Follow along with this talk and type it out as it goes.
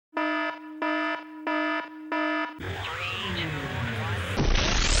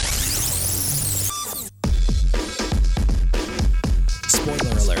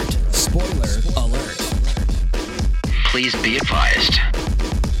Please be advised.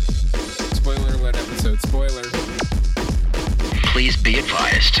 Spoiler alert episode. Spoiler. Please be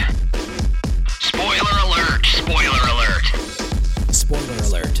advised. Spoiler alert! Spoiler alert! Spoiler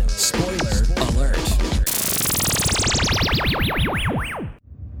alert. Spoiler alert.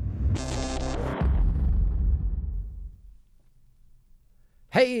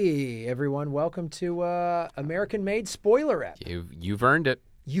 Hey, everyone. Welcome to American Made Spoiler App. You've earned it.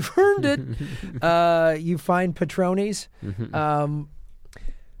 You've earned it. You find Patronies.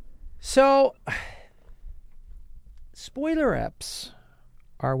 So, spoiler apps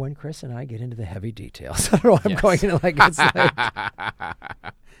are when Chris and I get into the heavy details. I don't know why I'm going into it's like...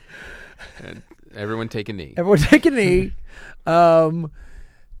 Everyone take a knee. Everyone take a knee.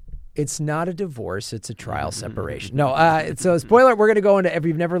 It's not a divorce. It's a trial separation. No. So spoiler, we're going to go into, if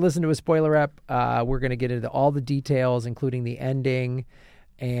you've never listened to a spoiler app, we're going to get into all the details, including the ending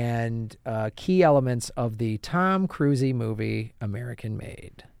and key elements of the Tom Cruise movie, American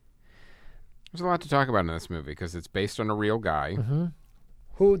Made. There's a lot to talk about in this movie because it's based on a real guy.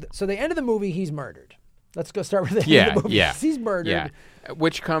 So the end of the movie, he's murdered. Let's go start with the end of the movie. Yeah. He's murdered. Yeah.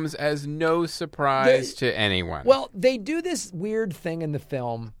 Which comes as no surprise to anyone. Well, they do this weird thing in the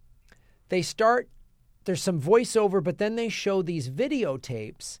film. There's some voiceover, but then they show these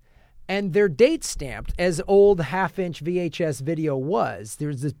videotapes, and they're date stamped as old half-inch VHS video was.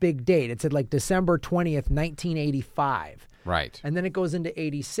 There's this big date. It said like December 20th, 1985. Right. And then it goes into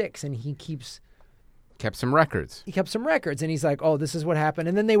 86, and he kept some records. kept some records, and he's like, oh, this is what happened.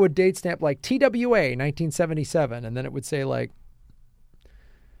 And then they would date stamp like TWA 1977, and then it would say like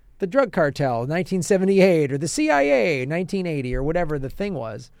the drug cartel 1978 or the CIA 1980 or whatever the thing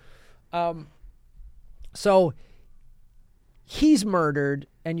was. So he's murdered,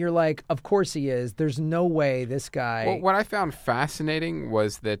 and you're like, of course he is. There's no way this guy... Well, what I found fascinating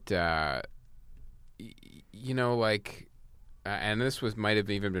was that, and this might have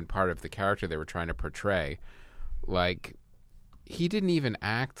even been part of the character they were trying to portray, like, he didn't even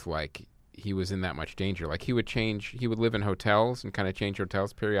act like he was in that much danger. Like, he would live in hotels and kind of change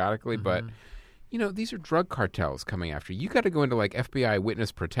hotels periodically, but... these are drug cartels coming after you. You got to go into like FBI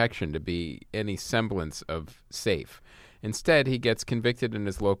witness protection to be any semblance of safe. Instead, he gets convicted in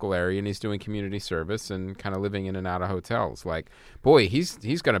his local area, and he's doing community service and kind of living in and out of hotels. Like, boy, he's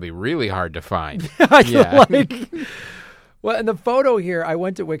going to be really hard to find. Well, and the photo here, I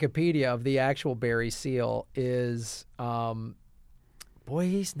went to Wikipedia of the actual Barry Seal is, boy,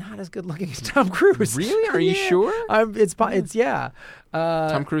 he's not as good looking as Tom Cruise. Really? Are you sure? Yeah.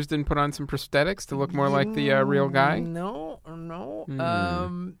 Tom Cruise didn't put on some prosthetics to look more like the real guy? No.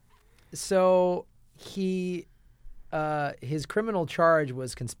 So he, his criminal charge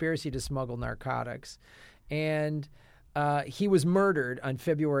was conspiracy to smuggle narcotics, and he was murdered on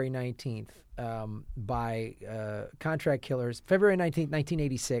February 19th by contract killers. February 19th,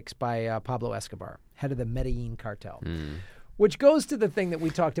 1986, by Pablo Escobar, head of the Medellin cartel. Which goes to the thing that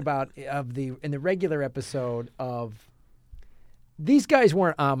we talked about in the regular episode of these guys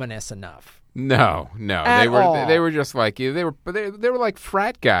weren't ominous enough. No, At all. They were just like you. They were like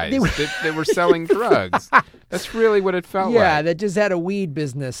frat guys. They were selling drugs. That's really what it felt like. Yeah, that just had a weed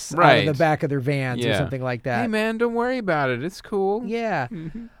business out of the back of their vans or something like that. Hey man, don't worry about it. It's cool. Yeah,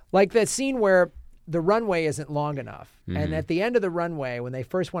 like that scene where the runway isn't long enough, and at the end of the runway, when they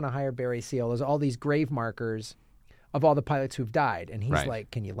first want to hire Barry Seal, there's all these grave markers of all the pilots who've died. And he's like,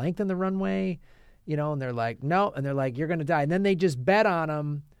 can you lengthen the runway? And they're like, no. And they're like, you're going to die. And then they just bet on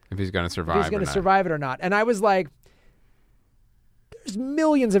him. If he's going to survive If he's going to survive it or not. And I was like, there's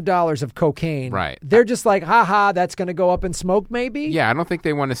millions of dollars of cocaine. Right. They're just like, ha, that's going to go up in smoke maybe? Yeah, I don't think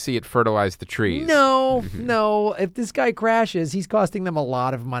they want to see it fertilize the trees. No. If this guy crashes, he's costing them a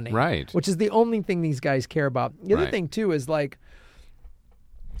lot of money. Right. Which is the only thing these guys care about. The other thing, too, is like,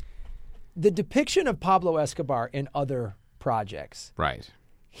 the depiction of Pablo Escobar in other projects. Right.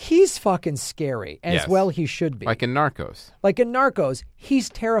 He's fucking scary. As well he should be. Like in Narcos. He's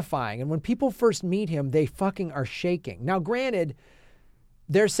terrifying. And when people first meet him, they fucking are shaking. Now, granted,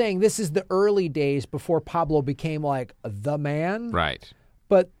 they're saying this is the early days before Pablo became like the man. Right.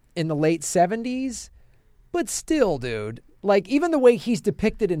 But in the late 70s. But still, dude. Like, even the way he's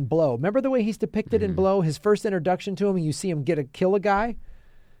depicted in Blow. Remember the way he's depicted in Blow? His first introduction to him, and you see him kill a guy?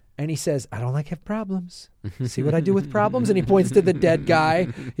 And he says, I don't have problems. See what I do with problems? And he points to the dead guy.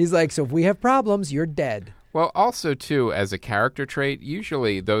 He's like, so if we have problems, you're dead. Well, also, too, as a character trait,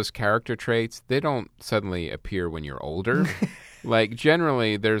 usually those character traits, they don't suddenly appear when you're older. Like,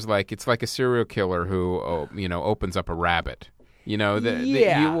 generally, it's like a serial killer who, opens up a rabbit. You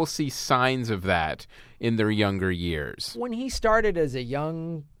will see signs of that in their younger years. When he started as a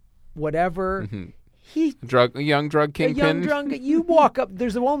young whatever, young drug a kingpin. young drunk. You walk up.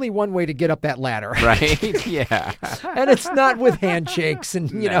 There's only one way to get up that ladder, Right? Yeah. and it's not with handshakes and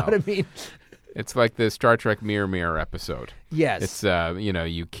you know No. what I mean. It's like the Star Trek Mirror episode. Yes, It's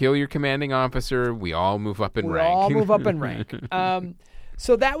you kill your commanding officer, we all move up in we rank. all move up in rank.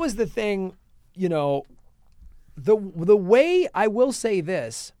 So that was the thing. You know, the way I will say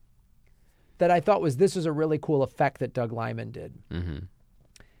this that I thought this was a really cool effect that Doug Liman did. Mm-hmm.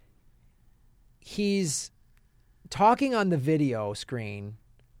 He's talking on the video screen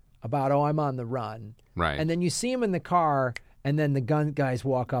about, I'm on the run. Right. And then you see him in the car, and then the gun guys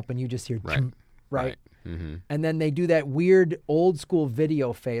walk up, and you just hear, right? Mm-hmm. And then they do that weird old school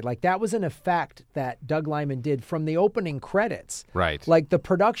video fade. Like that was an effect that Doug Liman did from the opening credits. Right. Like the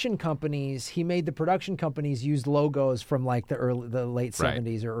production companies, he made the production companies use logos from like the late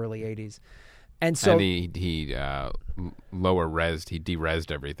 70s or early 80s. And so he lower resed, he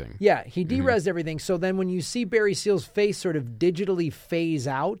de-resed everything. yeah, he de-resed everything. So then when you see Barry Seal's face sort of digitally phase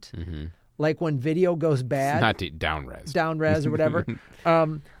out, like when video goes bad, Not down-resed. down res or whatever,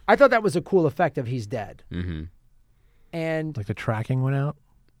 I thought that was a cool effect of he's dead. Mm-hmm. And Like the tracking went out.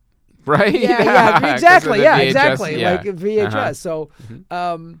 Right? yeah, 'cause exactly. of the Yeah, VHS, exactly. yeah. Like VHS.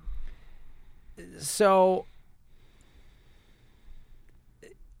 Uh-huh. So,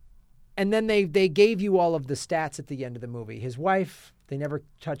 and then they gave you all of the stats at the end of the movie. His wife, they never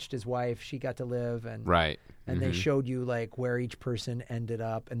touched his wife. She got to live, and Right. and they showed you like where each person ended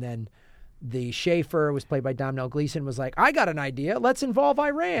up, and then the Schaefer was played by Domhnall Gleeson was like, I got an idea. Let's involve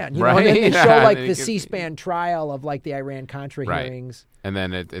Iran. You know, and then they Right, show yeah, like and the it gets- C-SPAN trial of like the Iran-Contra Right. hearings. And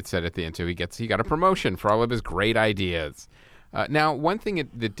then it said at the end, too, he got a promotion for all of his great ideas. Now, one thing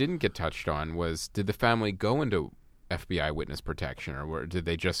that didn't get touched on was, did the family go into FBI witness protection, or did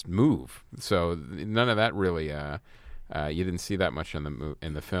they just move? So none of that really, you didn't see that much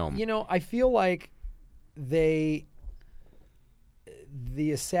in the film. You know, I feel like the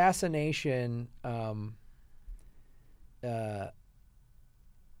assassination,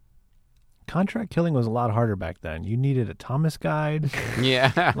 Contract killing was a lot harder back then. You needed a Thomas guide.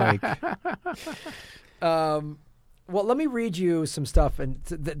 Yeah. Like, well, let me read you some stuff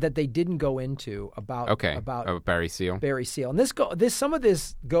that they didn't go into about Barry Seal. Barry Seal. And some of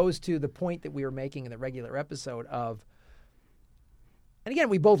this goes to the point that we were making in the regular episode of, and again,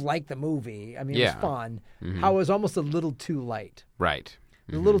 we both liked the movie. I mean, it was fun. How it was almost a little too light. Right.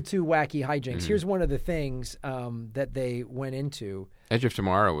 A little too wacky hijinks. Here's one of the things that they went into. Edge of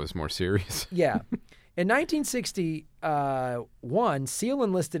Tomorrow was more serious. Yeah. In 1961, Seal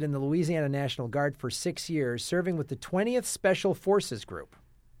enlisted in the Louisiana National Guard for 6 years, serving with the 20th Special Forces Group.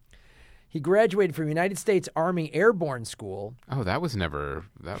 He graduated from United States Army Airborne School. Oh, that was never.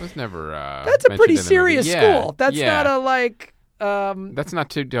 That's a mentioned pretty in the movie. serious Yeah, school. That's yeah. not a like. That's not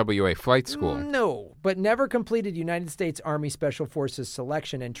TWA flight school. No, but never completed United States Army Special Forces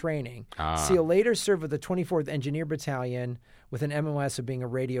selection and training. Ah. Seal later served with the 24th Engineer Battalion with an MOS of being a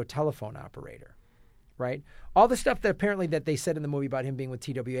radio telephone operator. Right? All the stuff that apparently that they said in the movie about him being with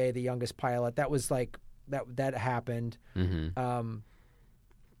TWA, the youngest pilot, that was like that happened. Mm-hmm.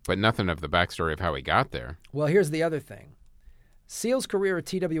 But nothing of the backstory of how he got there. Well, here's the other thing. Seal's career at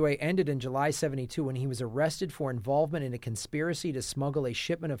TWA ended in July 1972 when he was arrested for involvement in a conspiracy to smuggle a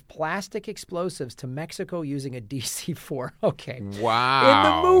shipment of plastic explosives to Mexico using a DC-4. Okay. Wow. In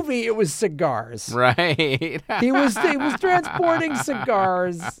the movie, it was cigars. Right. He was transporting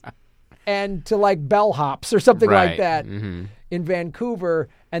cigars and to like bellhops or something like Right. that Mm-hmm. in Vancouver,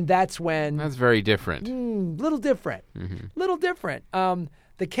 and that's when That's very different. little different. Mm-hmm. Little different.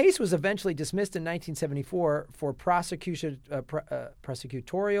 The case was eventually dismissed in 1974 for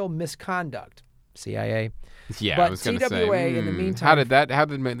prosecutorial misconduct. CIA. Yeah, But I was going to say. TWA in the meantime- how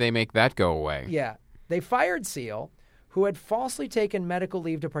did they make that go away? Yeah. They fired Seal, who had falsely taken medical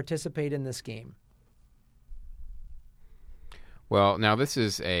leave to participate in the scheme. Well, now this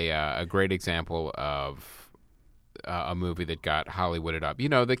is a great example of a movie that got Hollywooded up. You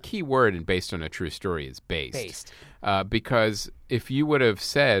know, the key word in based on a true story is based. Based. Because if you would have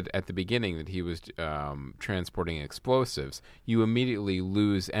said at the beginning that he was transporting explosives, you immediately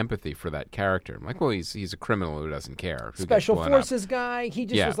lose empathy for that character. I'm like, well, he's a criminal who doesn't care. Who gets Special blown up. Forces guy, he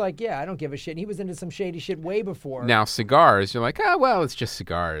just was like, I don't give a shit. And he was into some shady shit way before. Now, cigars, you're like, well, it's just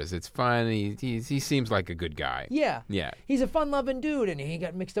cigars. It's fun. He seems like a good guy. Yeah. Yeah. He's a fun-loving dude, and he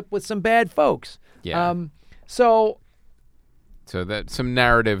got mixed up with some bad folks. Yeah. So that some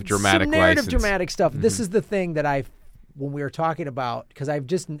narrative dramatic license. dramatic stuff. This is the thing that I when we were talking about, because I'm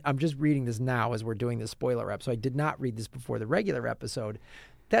just reading this now as we're doing the spoiler ep, so I did not read this before the regular episode.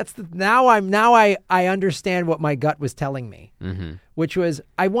 Now I understand what my gut was telling me, which was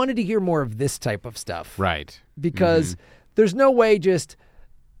I wanted to hear more of this type of stuff, Right. because there's no way just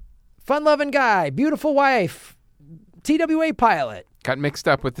fun-loving guy, beautiful wife, TWA pilot. Got mixed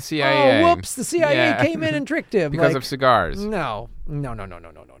up with the CIA. Oh, whoops! The CIA came in and tricked him because of cigars. No.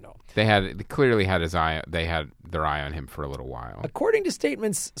 They clearly had his eye. They had their eye on him for a little while. According to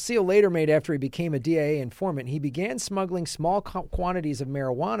statements Seal later made after he became a DIA informant, he began smuggling small quantities of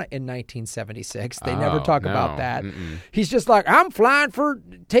marijuana in 1976. They never talk about that. He's just like, I'm flying for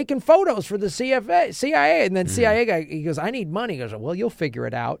taking photos for the CIA. And then CIA guy, he goes, I need money. He goes, well, you'll figure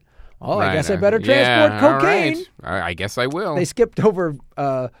it out. Oh, I guess I better transport cocaine. All right. I guess I will. They skipped over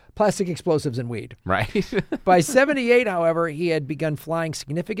plastic explosives and weed. Right. By 78, however, he had begun flying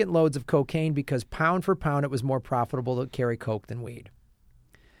significant loads of cocaine because pound for pound it was more profitable to carry coke than weed.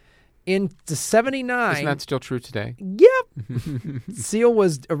 In 79... Isn't that still true today? Yep. Seal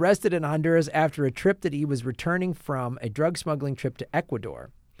was arrested in Honduras after a trip that he was returning from a drug smuggling trip to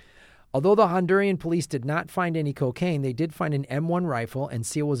Ecuador. Although the Honduran police did not find any cocaine, they did find an M1 rifle, and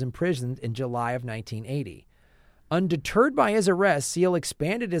Seal was imprisoned in July of 1980. Undeterred by his arrest, Seal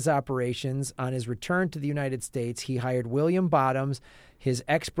expanded his operations. On his return to the United States, he hired William Bottoms, his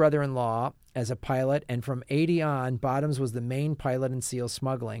ex-brother-in-law, as a pilot, and from 80 on, Bottoms was the main pilot in Seal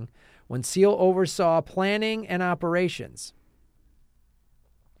smuggling, when Seal oversaw planning and operations.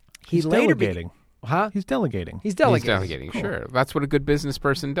 He's delegating. He's delegating. He's delegating, Cool. sure. That's what a good business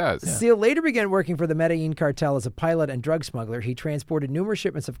person does. Yeah. Seal later began working for the Medellin cartel as a pilot and drug smuggler. He transported numerous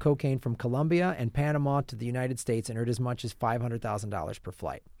shipments of cocaine from Colombia and Panama to the United States and earned as much as $500,000 per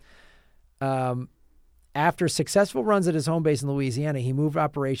flight. After successful runs at his home base in Louisiana, he moved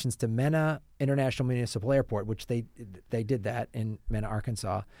operations to Mena International Municipal Airport, which they did that in Mena,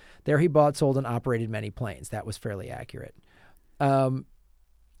 Arkansas. There he bought, sold, and operated many planes. That was fairly accurate.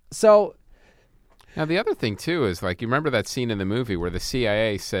 So... Now, the other thing, too, is like, you remember that scene in the movie where the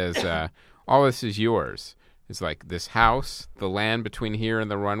CIA says, all this is yours. It's like this house, the land between here and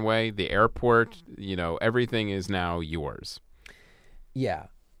the runway, the airport, everything is now yours. Yeah.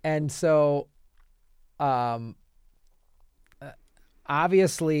 And so,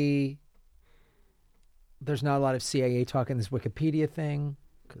 obviously, there's not a lot of CIA talk in this Wikipedia thing,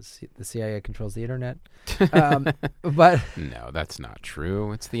 because the CIA controls the internet. But no, that's not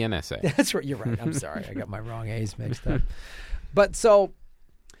true. It's the NSA. That's right. You're right. I'm sorry. I got my wrong A's mixed up. But so,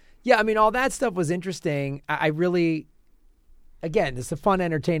 yeah, I mean, all that stuff was interesting. I really, again, it's a fun,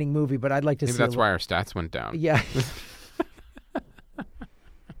 entertaining movie, but I'd like to see. Maybe that's why our stats went down. Yeah.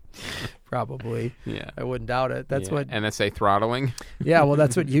 Probably. Yeah. I wouldn't doubt it. That's what NSA throttling. Yeah, well,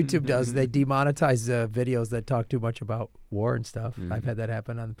 that's what YouTube does. They demonetize videos that talk too much about war and stuff. Mm-hmm. I've had that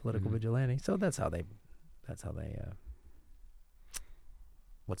happen on Political Vigilante. So that's how they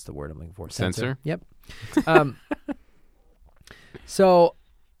what's the word I'm looking for? Censor? Yep.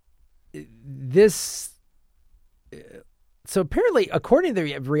 So apparently, according to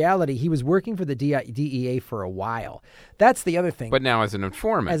the reality, he was working for the DEA for a while. That's the other thing. But now as an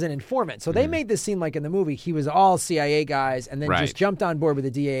informant. So they made this seem like in the movie he was all CIA guys and then Right. just jumped on board with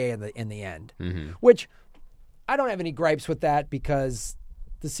the DEA in the end. Which I don't have any gripes with that, because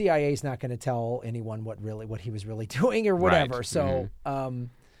the CIA is not going to tell anyone what he was really doing or whatever. Right. So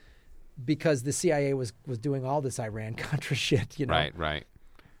because the CIA was doing all this Iran-Contra shit, Right.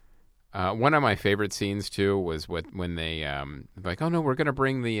 One of my favorite scenes too was when they like, oh no, we're gonna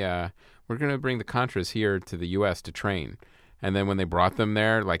bring the Contras here to the U.S. to train, and then when they brought them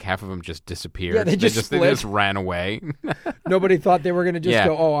there, like half of them just disappeared. Yeah, they just ran away. Nobody thought they were going to just Yeah.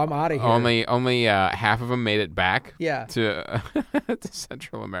 go, oh, I'm out of here. Only half of them made it back. Yeah. To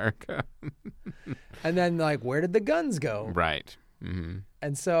Central America. And then like, where did the guns go? Right. Mm-hmm.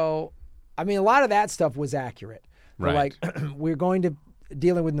 And so, I mean, a lot of that stuff was accurate. They're Right. like, we're going to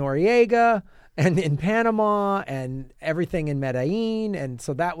dealing with Noriega and in Panama and everything in Medellin, and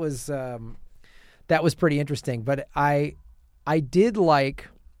so that was pretty interesting. But I did like,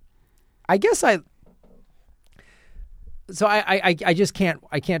 I just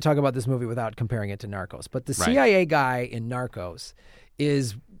can't talk about this movie without comparing it to Narcos. But the Right. CIA guy in Narcos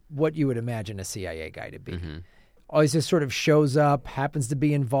is what you would imagine a CIA guy to be. Always just sort of shows up, happens to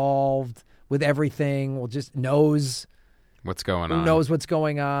be involved with everything, just knows What's going who on? knows what's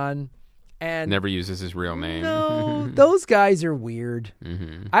going on, and Never uses his real name. no, those guys are weird.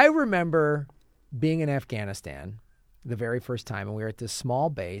 Mm-hmm. I remember being in Afghanistan the very first time, and we were at this small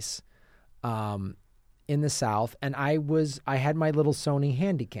base in the South, and I had my little Sony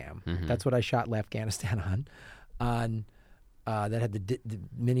Handycam. Mm-hmm. That's what I shot Afghanistan on that had the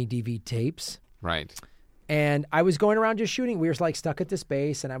mini DV tapes. Right. And I was going around just shooting. We were like stuck at this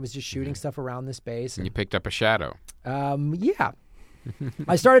base, and I was just shooting stuff around this base. And you picked up a shadow. Yeah.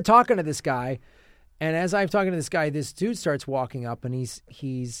 I started talking to this guy, and as I'm talking to this guy, this dude starts walking up, and he's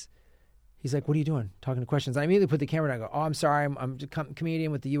like, "What are you doing?" Talking to questions. I immediately put the camera down. I go, "Oh, I'm sorry. I'm a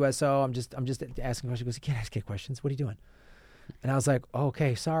comedian with the USO. I'm just asking questions." He goes, "You can't ask you questions. What are you doing?" And I was like, oh,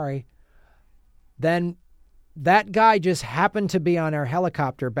 "Okay, sorry." Then that guy just happened to be on our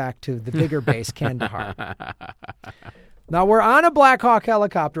helicopter back to the bigger base, Kandahar. Now, we're on a Black Hawk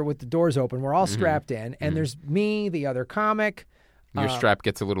helicopter with the doors open. We're all strapped in, and there's me, the other comic. Your strap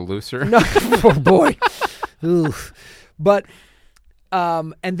gets a little looser. No, oh boy. Oof. But,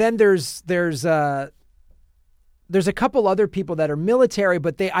 and then there's a couple other people that are military,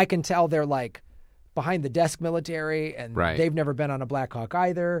 but I can tell they're like behind the desk military, and Right. they've never been on a Black Hawk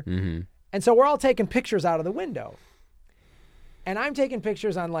either. Mm-hmm. And so we're all taking pictures out of the window. And I'm taking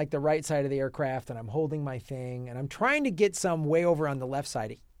pictures on like the right side of the aircraft, and I'm holding my thing, and I'm trying to get some way over on the left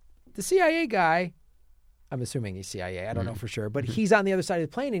side. The CIA guy, I'm assuming he's CIA, I don't know for sure, but he's on the other side of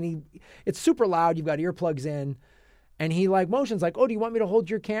the plane, and it's super loud. You've got earplugs in, and he like motions like, "Oh, do you want me to hold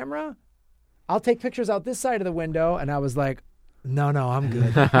your camera? I'll take pictures out this side of the window." And I was like, no, I'm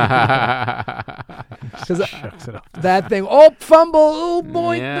good. 'Cause that thing, fumble,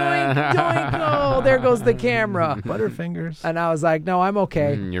 boink, Yeah. doink, doink, oh, there goes the camera. Butterfingers. And I was like, no, I'm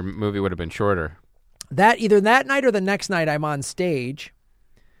okay. Your movie would have been shorter. Either that night or the next night I'm on stage.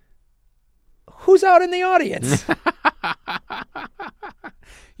 Who's out in the audience?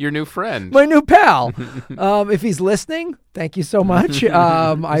 Your new friend. My new pal. If he's listening, thank you so much. He's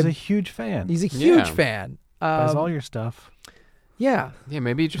a huge fan. He's a huge Yeah. fan. Buys all your stuff. Yeah. Yeah,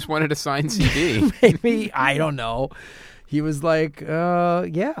 maybe he just wanted a signed CD. Maybe, I don't know. He was like,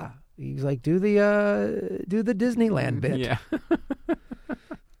 yeah. He was like, do the Disneyland bit. Yeah.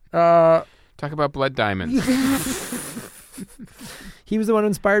 Uh, Talk about blood diamonds. he was the one who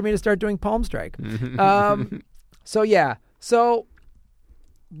inspired me to start doing Palm Strike. So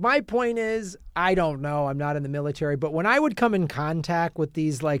my point is, I don't know. I'm not in the military, but when I would come in contact with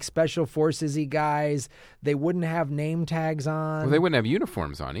these like special forces-y guys, they wouldn't have name tags on. Well, they wouldn't have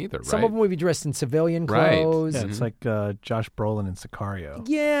uniforms on either, right? Some of them would be dressed in civilian Right. clothes. Yeah, it's like Josh Brolin and Sicario.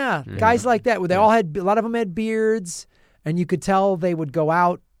 Yeah, guys like that. They all had, a lot of them had beards, and you could tell they would go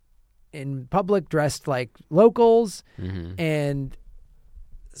out in public dressed like locals. Mm-hmm. And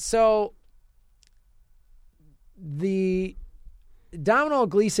so the Domhnall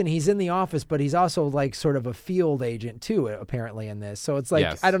Gleeson, he's in the office, but he's also like sort of a field agent too, apparently, in this. So it's like,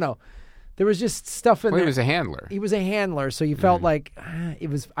 Yes. I don't know. There was just stuff in Well, there. he was a handler. He was a handler, so you felt like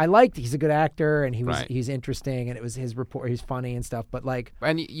I liked, he's a good actor, and Right. he's interesting, and it was his report, he's funny and stuff, but like,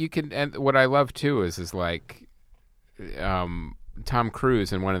 And you can, and what I love too is like, Tom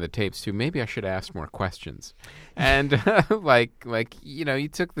Cruise in one of the tapes too. Maybe I should ask more questions, and like you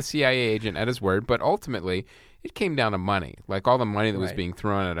took the CIA agent at his word, but ultimately it came down to money. Like all the money that was Right. being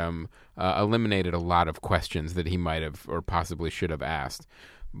thrown at him eliminated a lot of questions that he might have or possibly should have asked.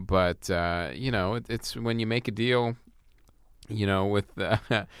 But it's when you make a deal. With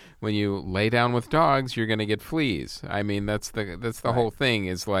when you lay down with dogs, you're going to get fleas. I mean, that's the whole thing.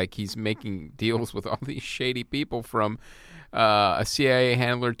 Is like he's making deals with all these shady people, from a CIA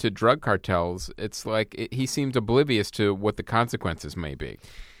handler to drug cartels. It's like he seemed oblivious to what the consequences may be,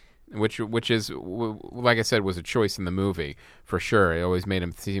 which is, like I said, was a choice in the movie for sure. It always made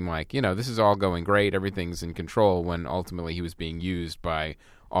him seem like this is all going great, everything's in control, when ultimately he was being used by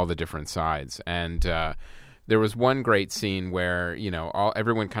all the different sides. And there was one great scene where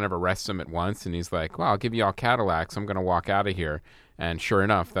everyone kind of arrests him at once, and he's like, "Well, I'll give you all Cadillacs. I'm going to walk out of here." And sure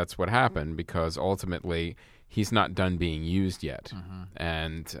enough, that's what happened, because ultimately he's not done being used yet,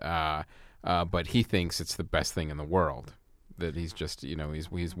 and but he thinks it's the best thing in the world. That he's just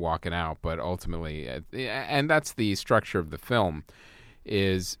he's walking out, but ultimately, and that's the structure of the film,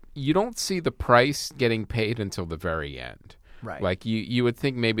 is you don't see the price getting paid until the very end. right. Like you would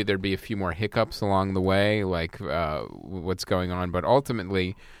think maybe there'd be a few more hiccups along the way, like what's going on. But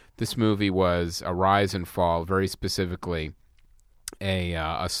ultimately, this movie was a rise and fall, very specifically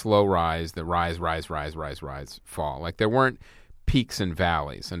a slow rise, the rise, fall. Like there weren't peaks and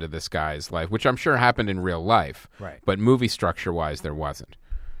valleys into this guy's life, which I'm sure happened in real life. Right. But movie structure-wise, there wasn't.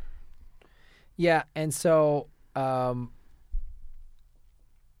 Yeah, and so,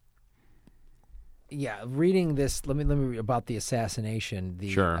 reading this, let me about the assassination.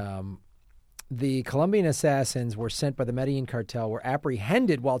 Sure. The Colombian assassins were sent by the Medellin cartel, were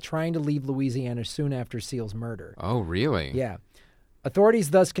apprehended while trying to leave Louisiana soon after Seal's murder. Oh, really? Yeah. Authorities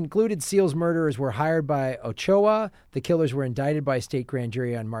thus concluded Seal's murderers were hired by Ochoa. The killers were indicted by a state grand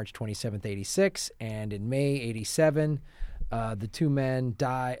jury on March 27th, 86, and in May 87, the two men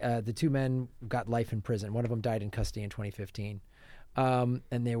got life in prison. One of them died in custody in 2015, and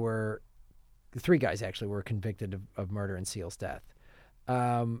the three guys actually were convicted of murder in Seal's death.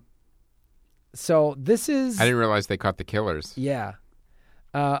 So this is... I didn't realize they caught the killers. Yeah.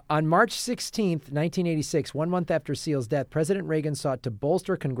 On March 16th, 1986, 1 month after Seal's death, President Reagan sought to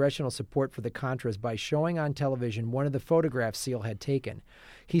bolster congressional support for the Contras by showing on television one of the photographs Seal had taken.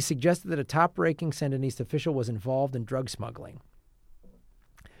 He suggested that a top-ranking Sandinista official was involved in drug smuggling.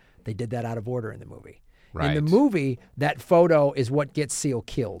 They did that out of order in the movie. Right. In the movie, that photo is what gets Seal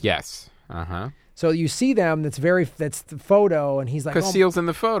killed. Yes. Uh-huh. So you see them, that's the photo, and he's like... Because Seal's in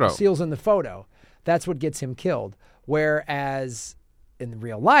the photo. Seal's in the photo. That's what gets him killed. Whereas... in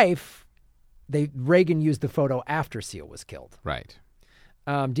real life, Reagan used the photo after Seal was killed. Right.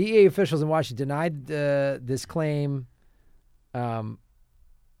 DEA officials in Washington denied this claim a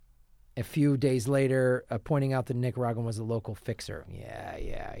few days later, pointing out that Nicaraguan was a local fixer.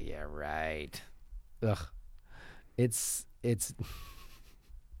 Yeah, right. Ugh. It's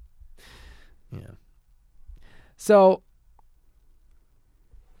yeah. So,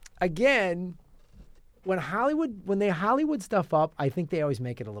 again... When they Hollywood stuff up, I think they always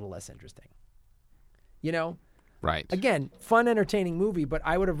make it a little less interesting. You know? Right. Again, fun, entertaining movie, but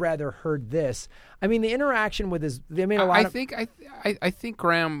I would have rather heard this. I mean, the interaction with his... They made a lot of... I think,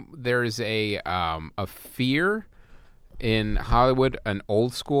 Graham, there's a fear in Hollywood, an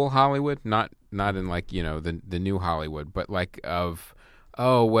old school Hollywood, not in like, you know, the new Hollywood, but like of...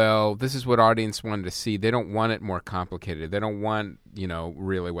 oh, well, this is what audience wanted to see. They don't want it more complicated. They don't want, you know,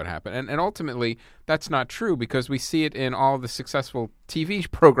 really what happened. And ultimately, that's not true because we see it in all the successful TV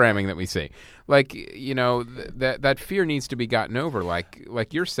programming that we see. Like, you know, that fear needs to be gotten over. Like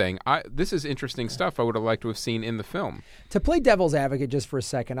you're saying, this is interesting stuff I would have liked to have seen in the film. To play devil's advocate just for a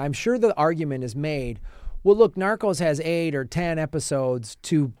second, I'm sure the argument is made, well, look, Narcos has 8 or 10 episodes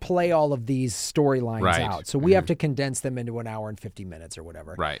to play all of these storylines out. So we have to condense them into an hour and 50 minutes or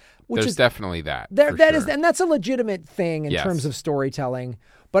whatever. Right. Which There's definitely that. And that's a legitimate thing in terms of storytelling.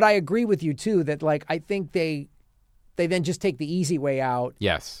 But I agree with you, too, that, like, I think they then just take the easy way out.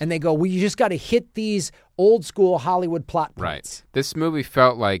 Yes. And they go, well, you just got to hit these old school Hollywood plot points. Right. This movie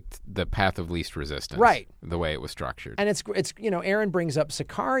felt like the path of least resistance. Right. The way it was structured. And it's you know, Aaron brings up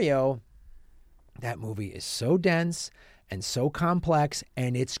Sicario. That movie is so dense and so complex,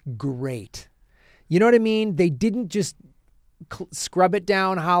 and it's great. You know what I mean? They didn't just scrub it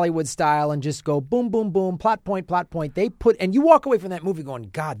down Hollywood style and just go boom, boom, boom, plot point, plot point. And you walk away from that movie going,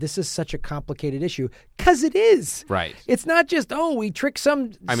 God, this is such a complicated issue. Because it is. Right. It's not just, we tricked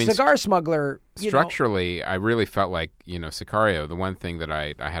some cigar smuggler. Structurally, I really felt like, you know, Sicario, the one thing that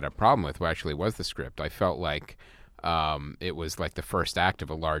I had a problem with actually was the script. I felt like it was like the first act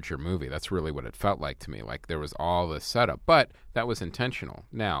of a larger movie. That's really what it felt like to me. Like there was all this setup, but that was intentional.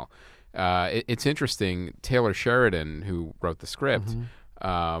 Now, it's interesting. Taylor Sheridan, who wrote the script,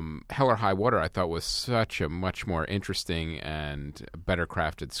 Hell or High Water, I thought was such a much more interesting and better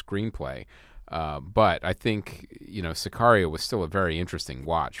crafted screenplay. But I think, you know, Sicario was still a very interesting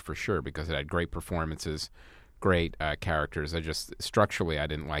watch for sure because it had great performances, great characters. Structurally, I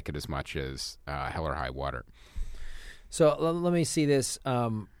didn't like it as much as Hell or High Water. So let me see this.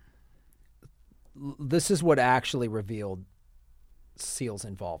 This is what actually revealed Seal's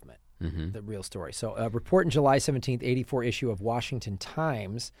involvement, the real story. So a report in July 17th, 84 issue of Washington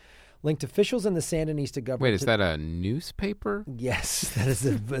Times linked officials in the Sandinista government. Wait, is that a newspaper? Yes, that is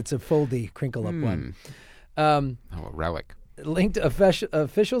it's a foldy, crinkle-up one. A relic. Linked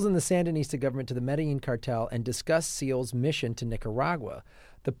officials in the Sandinista government to the Medellin cartel and discussed Seal's mission to Nicaragua.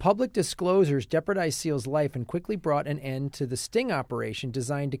 The public disclosures jeopardized Seal's life and quickly brought an end to the sting operation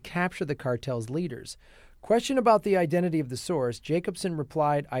designed to capture the cartel's leaders. Question about the identity of the source, Jacobson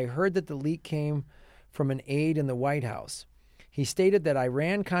replied, I heard that the leak came from an aide in the White House. He stated that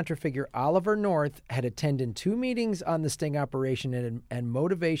Iran-Contra figure Oliver North had attended 2 meetings on the sting operation and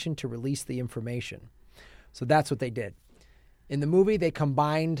motivation to release the information. So that's what they did. In the movie, they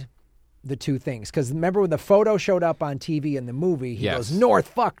combined the two things. Because remember when the photo showed up on TV in the movie, he goes, North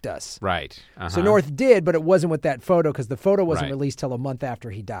fucked us. Right. So North did, but it wasn't with that photo because the photo wasn't released till a month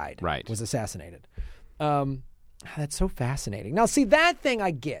after he died. Right. Was assassinated. That's so fascinating. Now, see, that thing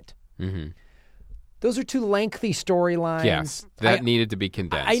I get. Mm-hmm. Those are 2 lengthy storylines. Yes, that needed to be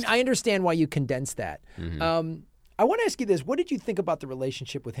condensed. I understand why you condensed that. Mm-hmm. I want to ask you this. What did you think about the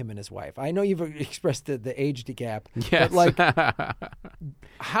relationship with him and his wife? I know you've expressed the age gap. Yes. But, like,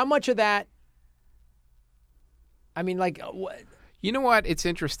 how much of that... I mean, like... You know what? It's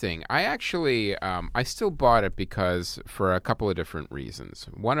interesting. I actually, I still bought it because for a couple of different reasons.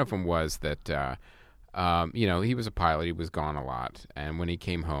 One of them was that, he was a pilot. He was gone a lot. And when he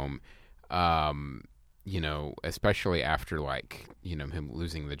came home, especially after him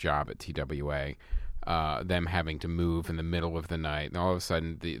losing the job at TWA, them having to move in the middle of the night, and all of a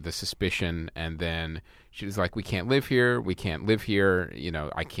sudden the suspicion, and then she was like, we can't live here,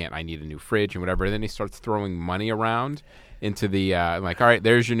 I need a new fridge and whatever. And then he starts throwing money around into the all right,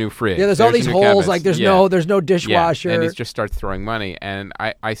 there's your new fridge. Yeah, there's all these holes, cabinets. like there's no dishwasher. Yeah, and he just starts throwing money. And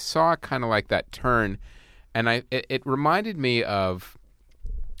I saw kind of like that turn, and it reminded me of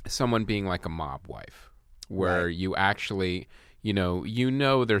someone being like a mob wife, where you actually,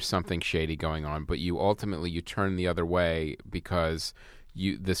 there's something shady going on, but you ultimately turn the other way because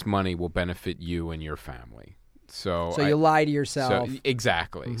this money will benefit you and your family. So you lie to yourself. So,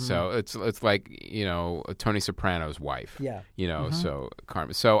 exactly. Mm-hmm. So it's like, Tony Soprano's wife. Yeah. So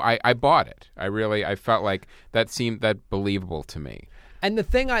Carmen. So I bought it. I felt like that seemed that believable to me. And the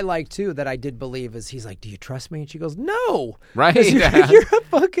thing I like, too, that I did believe is he's like, do you trust me? And she goes, no. Right. You're a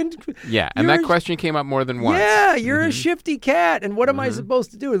fucking... Yeah, and that question came up more than once. Yeah, you're a shifty cat. And what am I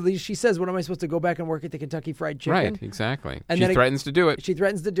supposed to do? At least she says, what am I supposed to go back and work at the Kentucky Fried Chicken? Right, exactly. And she threatens to do it. She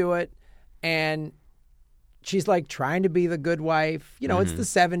threatens to do it. And she's like trying to be the good wife. It's the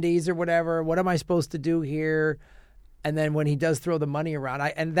 70s or whatever. What am I supposed to do here? And then when he does throw the money around,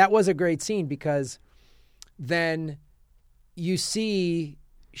 and that was a great scene because then... you see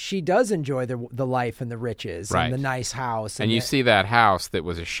she does enjoy the life and the riches and the nice house. And you see that house that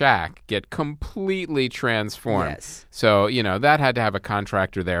was a shack get completely transformed. Yes. So, that had to have a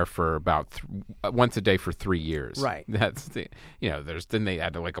contractor there for about once a day for 3 years. Right. That's, then they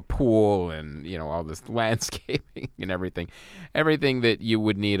had like a pool and, all this landscaping and everything. Everything that you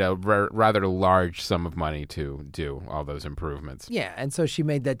would need a rather large sum of money to do all those improvements. Yeah. And so she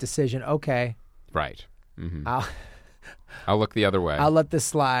made that decision. Okay. Right. Mm-hmm. I'll look the other way. I'll let this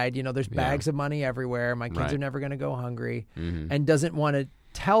slide. There's bags of money everywhere. My kids are never going to go hungry. Mm-hmm. And doesn't want to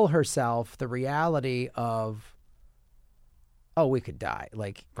tell herself the reality of, oh, we could die.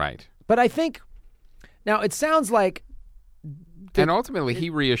 Right. But I think, now it sounds like. And ultimately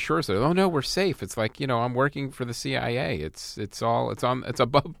he reassures her, oh, no, we're safe. It's like, I'm working for the CIA. It's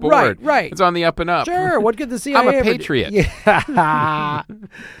above board. Right. It's on the up and up. Sure. What could the CIA I'm a patriot. Yeah.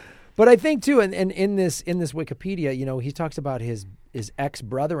 But I think too, and in this Wikipedia, he talks about his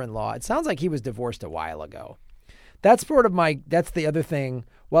ex-brother-in-law. It sounds like he was divorced a while ago. That's that's the other thing.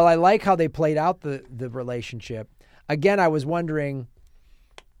 While I like how they played out the relationship, again, I was wondering,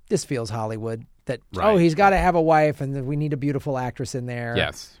 this feels Hollywood, that, he's got to have a wife and we need a beautiful actress in there.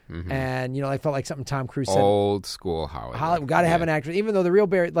 Yes. Mm-hmm. And, I felt like something Tom Cruise said. Old school Hollywood. Got to have an actress, even though the real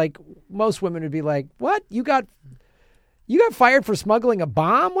Barry, like most women would be like, what? You got fired for smuggling a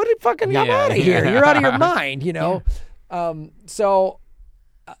bomb? What did fucking come out of here? You're out of your mind, Yeah.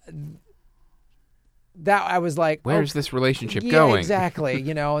 That I was like, where's this relationship going? Exactly,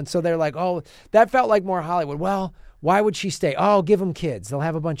 and so they're like, oh, that felt like more Hollywood. Well, why would she stay? Oh, give them kids. They'll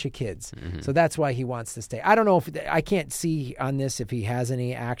have a bunch of kids. Mm-hmm. So that's why he wants to stay. I don't know I can't see on this if he has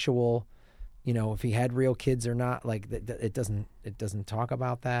any actual, if he had real kids or not. Like it doesn't talk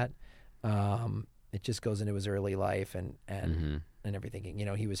about that. It just goes into his early life and everything.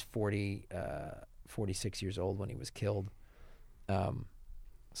 He was 46 years old when he was killed.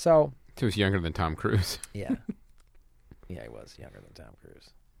 So he was younger than Tom Cruise. Yeah. Yeah, he was younger than Tom Cruise.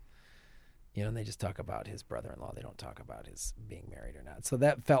 And they just talk about his brother-in-law. They don't talk about his being married or not. So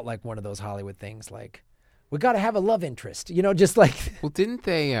that felt like one of those Hollywood things, like, we got to have a love interest, just like. Well, didn't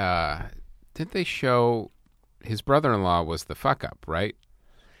they show his brother-in-law was the fuck up, right?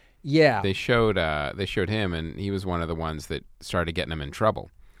 Yeah. They showed him, and he was one of the ones that started getting him in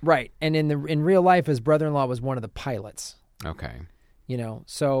trouble. Right. And in real life, his brother-in-law was one of the pilots. Okay.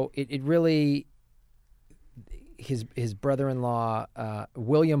 So it really, his brother-in-law,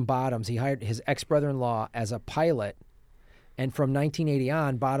 William Bottoms, he hired his ex-brother-in-law as a pilot. And from 1980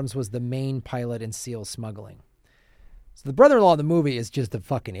 on, Bottoms was the main pilot in SEAL smuggling. So the brother-in-law in the movie is just a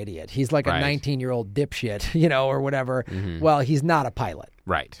fucking idiot. He's like a 19-year-old dipshit, or whatever. Mm-hmm. Well, he's not a pilot.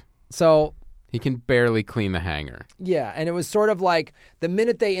 Right. So he can barely clean the hangar. Yeah, and it was sort of like the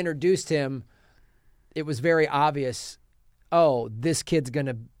minute they introduced him, it was very obvious, oh, this kid's going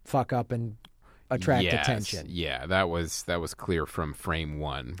to fuck up and attract attention. Yeah, that was clear from frame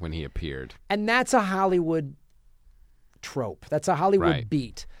one when he appeared. And that's a Hollywood trope. That's a Hollywood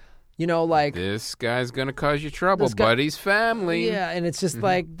beat. You know, like This guy's going to cause you trouble, This guy- Buddy's family. yeah, and it's just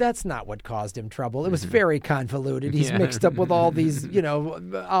like that's not what caused him trouble. It was very convoluted. He's mixed up with all these, you know,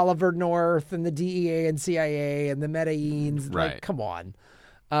 Oliver North and the DEA and CIA and the Medelleans. Right. Like, come on.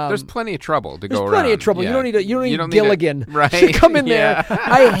 There's plenty of trouble to There's go around. plenty of trouble. Yeah. You don't need need Gilligan right. to come in Yeah. there.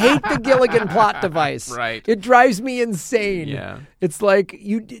 I hate the Gilligan plot device. Right. It drives me insane. Yeah. It's like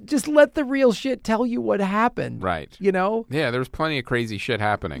just let the real shit tell you what happened. Right. You know? Yeah, there's plenty of crazy shit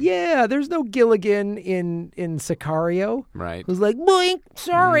happening. Yeah, there's no Gilligan in Sicario. Right. Who's like, boink,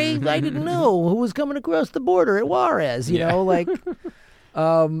 sorry, I didn't know who was coming across the border at Juarez. You know, like,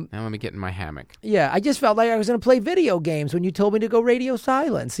 Now let me get in my hammock. yeah, I just felt like I was going to play video games when you told me to go radio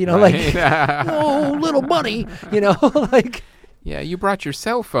silence. You know, like, oh, little buddy, you know, like, Yeah, you brought your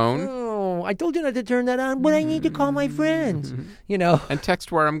cell phone oh, I told you not to turn that on, but I need to call my friends, you know. and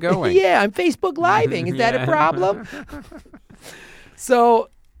text where I'm going. Yeah, I'm Facebook Living. Is that a problem? So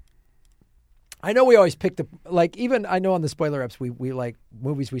I know we always pick even I know on the spoiler ups we like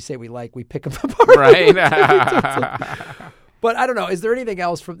movies we say we like, we pick them apart. Right. But I don't know. Is there anything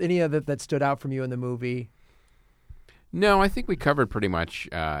else from any of it that stood out from you in the movie? No, I think we covered pretty much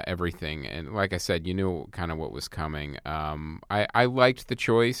everything. And like I said, you knew kind of what was coming. I liked the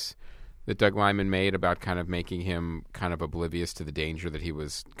choice that Doug Liman made about kind of making him kind of oblivious to the danger that he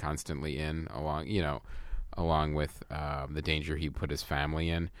was constantly in, along with the danger he put his family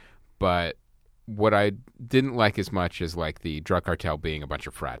in. But what I didn't like as much is like the drug cartel being a bunch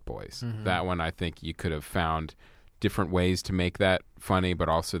of frat boys. Mm-hmm. That one, I think you could have found different ways to make that funny, but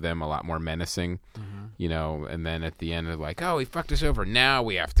also them a lot more menacing, you know, and then at the end they're like, oh, he fucked us over. Now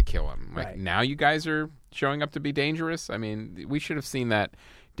we have to kill him. Like, Right. now you guys are showing up to be dangerous. I mean, we should have seen that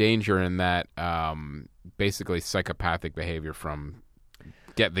danger and that basically psychopathic behavior from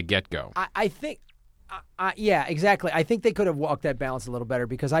the get-go. I think, yeah, exactly. I think they could have walked that balance a little better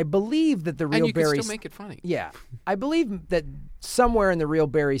because I believe that the real And you can Barry... still make it funny. Yeah. I believe that somewhere in the real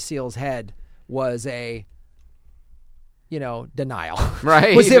Barry Seal's head was a... you know, denial.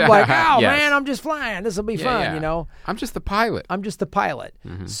 Right. Was him like, oh, Yes. man, I'm just flying. This will be fun, Yeah. you know? I'm just the pilot. I'm just the pilot.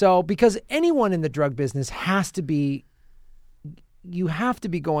 So, because anyone in the drug business has to be, you have to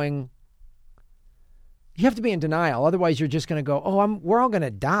be going, you have to be in denial. Otherwise, you're just going to go, oh, we're all going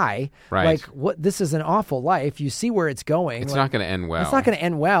to die. Right. Like, what? This is an awful life. You see where it's going. It's Like, not going to end well. It's not going to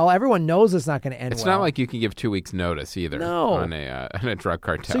end well. Everyone knows it's not going to end It's well. not like you can give 2 weeks notice either No. on a drug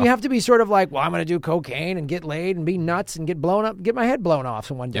cartel. So you have to be sort of like, well, I'm going to do cocaine and get laid and be nuts and get blown up, get my head blown off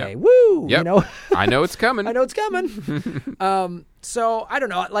one day. Yep. Woo! Yep. You know? I know it's coming. I know it's coming. So I don't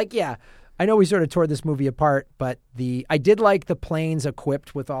know. Like, yeah, I know we sort of tore this movie apart, but I did like the planes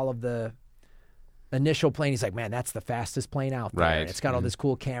equipped with all of the initial plane. He's like, man, that's the fastest plane out there. Right. And it's got all this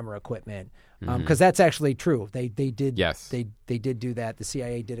cool camera equipment. Because that's actually true. They did. Yes. They did do that. The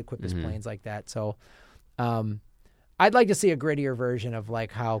CIA did equip his planes like that. So, I'd like to see a grittier version of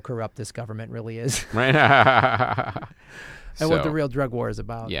like how corrupt this government really is Right. and what the real drug war is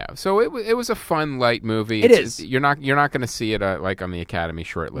about. Yeah. So it was a fun, light movie. It is. You're not going to see it like on the Academy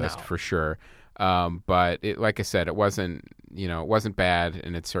shortlist No. for sure. But like I said, it wasn't bad,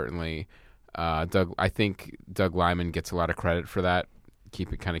 and it certainly I think Doug Liman gets a lot of credit for that,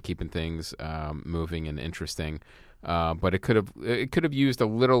 keeping things moving and interesting. But it could have used a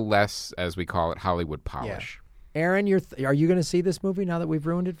little less, as we call it, Hollywood polish. Aaron, are you going to see this movie now that we've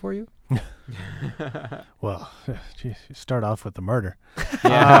ruined it for you? Well, geez, you start off with the murder.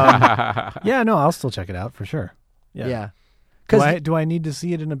 Yeah, no, I'll still check it out for sure. Yeah. Do I need to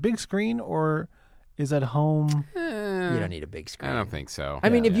see it in a big screen or is at home? You don't need a big screen. I don't think so. I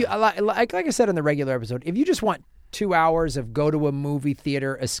mean, if you like I said in the regular episode, if you just want 2 hours of go to a movie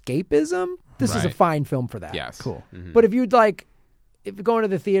theater escapism, this is a Right. fine film for that. Yes. Cool. But if you'd like, if going to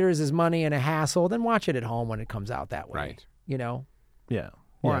the theaters is money and a hassle, then watch it at home when it comes out that way. Right. You know. Yeah.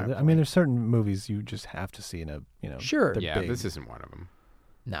 Or Yeah. I mean, there's certain movies you just have to see in a, Sure. they're Yeah, big. this isn't one of them.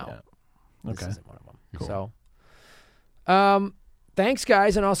 No. Yeah. This Okay. isn't one of them. So, thanks,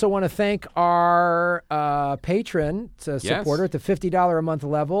 guys, and also want to thank our patron, supporter at the $50 a month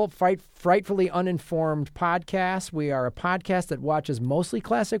level, Frightfully Uninformed Podcast. We are a podcast that watches mostly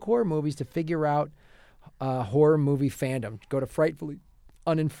classic horror movies to figure out horror movie fandom. Go to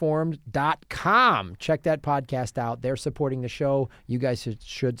frightfullyuninformed.com. Check that podcast out. They're supporting the show. You guys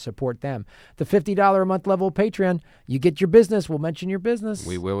should support them. The $50 a month level Patreon, you get your business. We'll mention your business.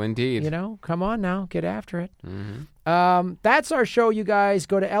 We will indeed. You know, come on now, get after it. That's our show, you guys.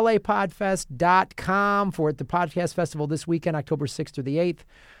 Go to lapodfest.com for the podcast festival this weekend, October 6th through the 8th.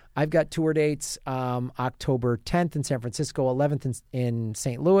 I've got tour dates October 10th in San Francisco, 11th in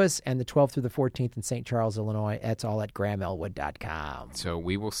St. Louis, and the 12th through the 14th in St. Charles, Illinois. That's all at GrahamElwood.com. So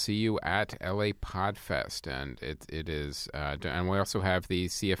we will see you at LA Podfest, and it is, and we also have the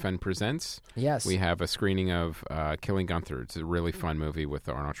CFN Presents. Yes. We have a screening of Killing Gunther. It's a really fun movie with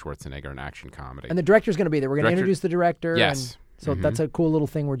Arnold Schwarzenegger, an action comedy. And the director's going to be there. We're going to introduce the director. Yes. So that's a cool little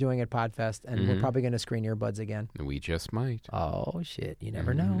thing we're doing at Podfest, and we're probably going to screen Earbuds again. We just might. Oh, shit. You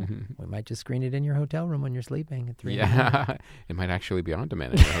never know. We might just screen it in your hotel room when you're sleeping at 3 Yeah. It might actually be on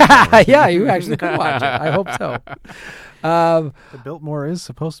demand. Yeah, you actually could watch it. I hope so. The Biltmore is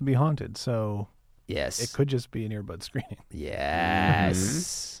supposed to be haunted, so yes, it could just be an earbud screening.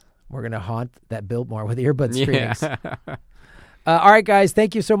 Yes. We're going to haunt that Biltmore with earbud screenings. Yeah. All right, guys.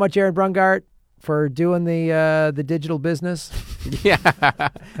 Thank you so much, Aaron Brungart, for doing the digital business. Yeah.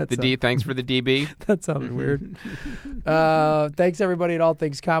 Thanks for the DB. That sounded weird. Thanks, everybody, at All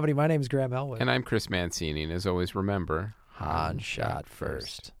Things Comedy. My name is Graham Elwood. And I'm Chris Mancini. And as always, remember, Han shot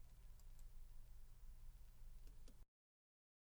first.